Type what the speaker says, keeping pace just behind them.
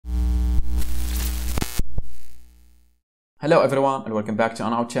Hello everyone and welcome back to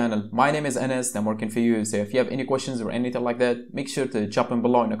our channel. My name is Enes and I'm working for you. So if you have any questions or anything like that, make sure to drop in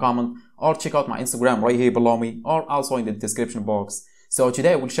below in a comment or check out my Instagram right here below me or also in the description box. So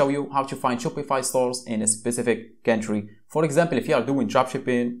today I will show you how to find Shopify stores in a specific country. For example, if you are doing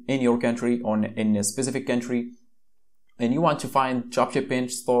dropshipping in your country or in a specific country and you want to find dropshipping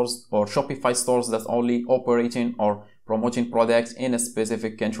stores or Shopify stores that's only operating or promoting products in a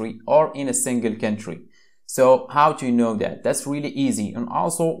specific country or in a single country. So how do you know that? That's really easy, and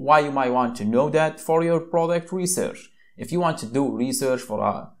also why you might want to know that for your product research. If you want to do research for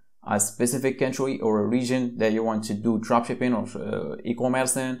a specific country or a region that you want to do dropshipping or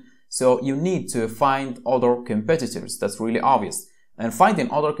e-commerce in, so you need to find other competitors. That's really obvious. And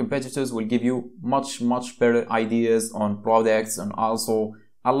finding other competitors will give you much better ideas on products and also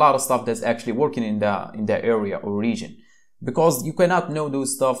a lot of stuff that's actually working in the area or region. Because you cannot know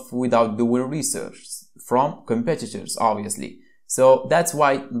those stuff without doing research from competitors, obviously. So that's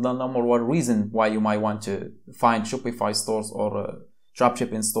why the number one reason why you might want to find Shopify stores or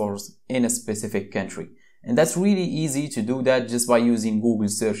dropshipping stores in a specific country. And that's really easy to do that just by using Google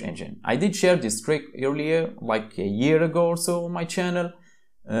search engine. I did share this trick earlier, like a year ago or so on my channel.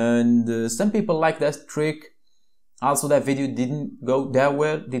 And some people like that trick. Also, that video didn't do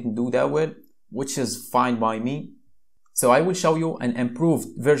that well, which is fine by me. So I will show you an improved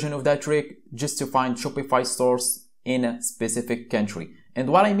version of that trick just to find Shopify stores in a specific country. And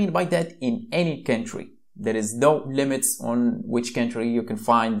what I mean by that, in any country. There is no limits on which country you can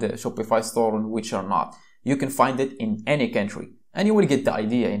find the Shopify store and which are not. You can find it in any country and you will get the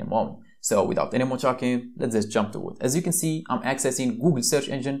idea in a moment. So without any more talking, let's just jump to it. As you can see, I'm accessing Google search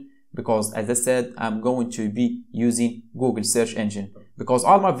engine because, as I said, I'm going to be using Google search engine. Because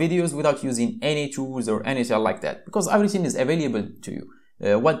all my videos without using any tools or anything like that, because everything is available to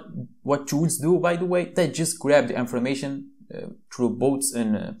you. What tools do, by the way, they just grab the information through bots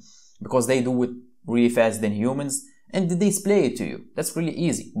and because they do it really fast than humans and they display it to you. That's really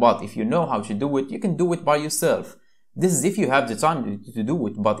easy. But if you know how to do it, you can do it by yourself. This is if you have the time to do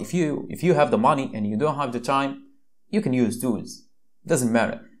it. But if you have the money and you don't have the time, you can use tools. Doesn't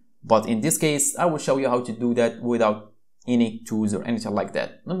matter. But in this case, I will show you how to do that without any tools or anything like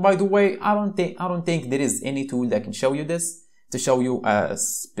that. And by the way, I don't think there is any tool that can show you this, to show you a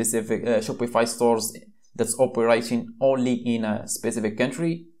specific Shopify stores that's operating only in a specific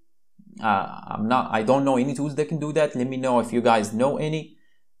country. I don't know any tools that can do that. Let me know if you guys know any.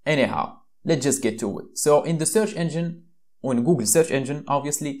 Anyhow, let's just get to it. So in the search engine, on Google search engine,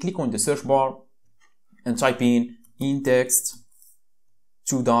 obviously click on the search bar and type in intext,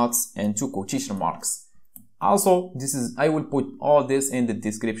 2 dots and 2 quotation marks. Also, I will put all this in the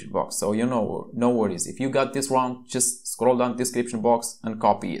description box, so you know, no worries. If you got this wrong, just scroll down the description box and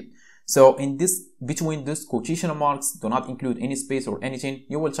copy it. So in this, between these quotation marks, do not include any space or anything.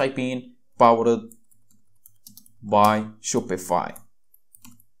 You will type in powered by Shopify.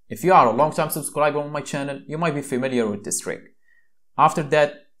 If you are a long-time subscriber on my channel, you might be familiar with this trick. After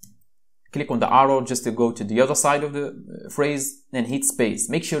that, click on the arrow just to go to the other side of the phrase and hit space.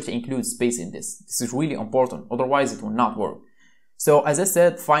 Make sure to include space in this. This is really important, otherwise it will not work. So as I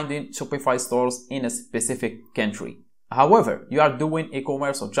said, finding Shopify stores in a specific country. However, you are doing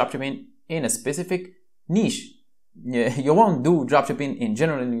e-commerce or dropshipping in a specific niche. You won't do dropshipping in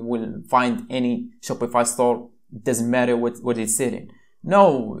general and you will find any Shopify store. It doesn't matter what it's selling.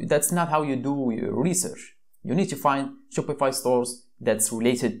 No, that's not how you do your research. You need to find Shopify stores that's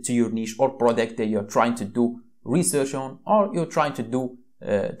related to your niche or product that you're trying to do research on or you're trying to do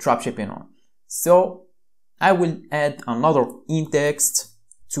dropshipping on. So I will add another intext,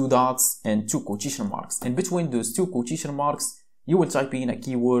 2 dots and 2 quotation marks. And between those 2 quotation marks, you will type in a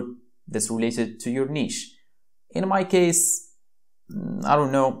keyword that's related to your niche. In my case, I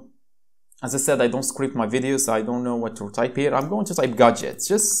don't know. As I said, I don't script my videos, so I don't know what to type here. I'm going to type gadgets.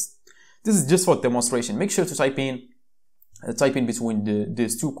 This is just for demonstration. Make sure to type in between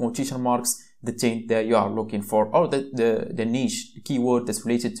these 2 quotation marks the thing that you are looking for, or the niche, the keyword that's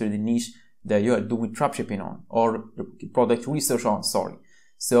related to the niche that you are doing dropshipping on or product research on, sorry.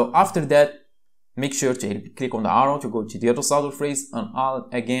 So after that, make sure to click on the arrow to go to the other side of the phrase, and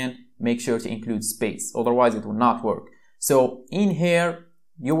again, make sure to include space, otherwise it will not work. So in here,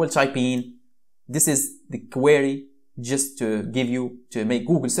 you will type in, this is the query just to make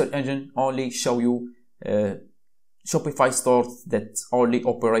Google search engine only show you Shopify stores that's only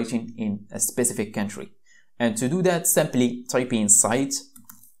operating in a specific country. And to do that, simply type in site,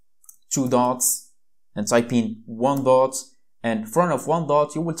 2 dots, and type in 1 dot, and in front of 1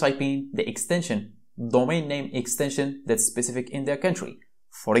 dot, you will type in the extension, domain name extension that's specific in their country.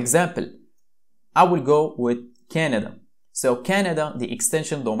 For example, I will go with Canada. So Canada, the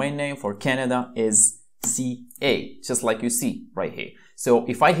extension domain name for Canada is CA, just like you see right here. So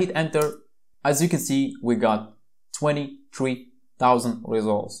if I hit enter, as you can see, we got 23,000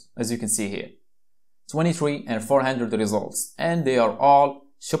 results, as you can see here. 23 and 400 results, and they are all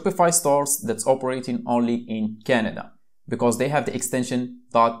Shopify stores that's operating only in Canada because they have the extension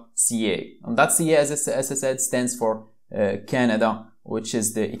 .ca. And .ca, as I said, stands for Canada, which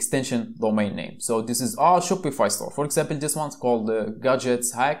is the extension domain name. So this is all Shopify store. For example, this one's called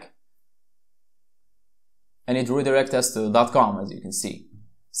Gadgets Hack, and it redirects us to .com, as you can see.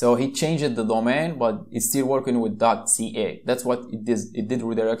 So he changed the domain, but it's still working with .ca. That's what it did. It did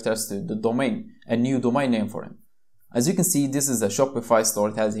redirect us to the domain, a new domain name for him. As you can see, this is a Shopify store.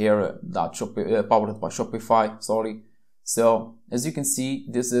 It has here powered by Shopify, sorry. So as you can see,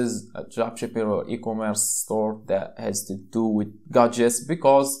 this is a dropshipper or e-commerce store that has to do with gadgets,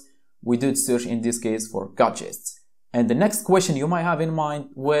 because we did search in this case for gadgets. And the next question you might have in mind,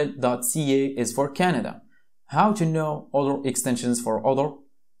 well, .ca is for Canada. How to know other extensions for other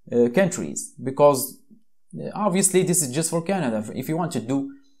countries? Because obviously this is just for Canada. If you want to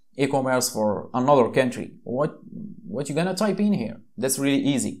do e-commerce for another country, what you gonna type in here? That's really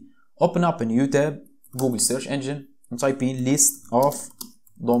easy. Open up a new tab, Google search engine, and type in list of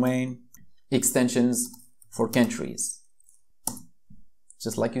domain extensions for countries,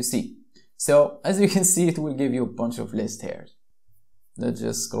 just like you see. So as you can see, it will give you a bunch of lists here. Let's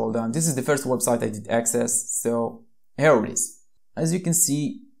just scroll down. This is the first website I did access, so here it is. As you can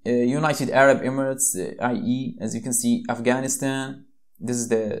see, United Arab Emirates, IE, as you can see, Afghanistan, this is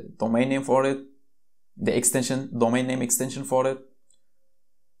the domain name for it, the extension, domain name extension for it,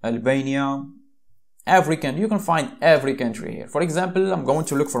 Albania, every country. You can find every country here. For example, I'm going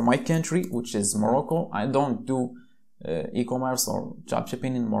to look for my country, which is Morocco. I don't do e-commerce or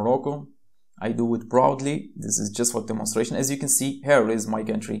dropshipping in Morocco. I do it proudly. This is just for demonstration. As you can see, here is my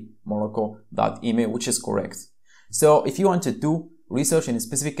country, morocco.email, which is correct. So if you want to do research in a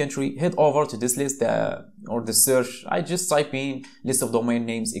specific country, head over to this list or the search. I just type in list of domain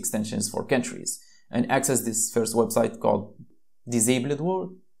names extensions for countries and access this first website called Disabled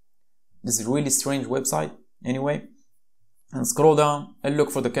World. This is a really strange website anyway. And scroll down and look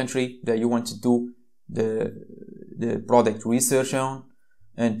for the country that you want to do the product research on,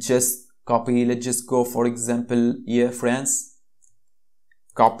 and just copy. Let's just go, for example, here, France.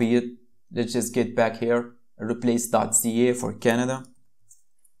 Copy it. Let's just get back here, replace .ca for Canada,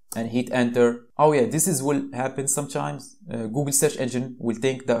 and hit enter. Oh yeah, this is will happen sometimes. Google search engine will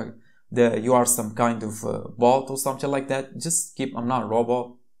think that you are some kind of bot or something like that. Just keep, I'm not a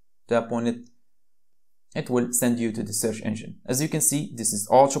robot. Tap on it. It will send you to the search engine. As you can see, this is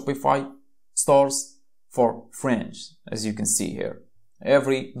all Shopify stores for French. As you can see here,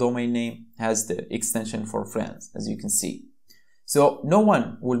 every domain name has the extension for France, as you can see. So no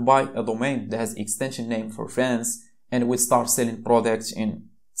one will buy a domain that has extension name for France and will start selling products in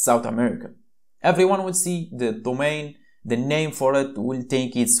South America. Everyone will see the domain, the name for it, will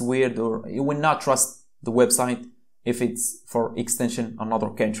think it's weird, or you will not trust the website if it's for extension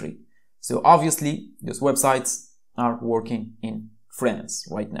another country. So obviously these websites are working in France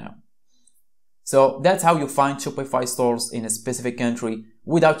right now. So that's how you find Shopify stores in a specific country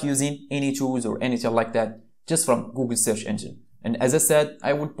without using any tools or anything like that, just from Google search engine. And as I said,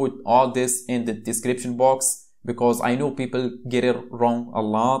 I will put all this in the description box because I know people get it wrong a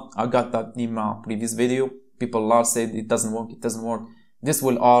lot. I got that in my previous video. People a lot said it doesn't work, it doesn't work. This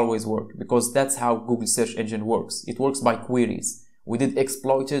will always work because that's how Google search engine works. It works by queries. We did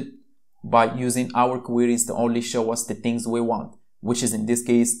exploit it by using our queries to only show us the things we want, which is in this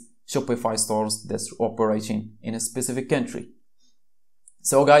case Shopify stores that's operating in a specific country.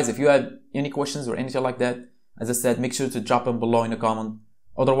 So guys, if you had any questions or anything like that, as I said, make sure to drop them below in a comment.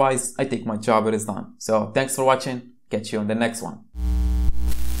 Otherwise, I think my job is done. So thanks for watching. Catch you on the next one.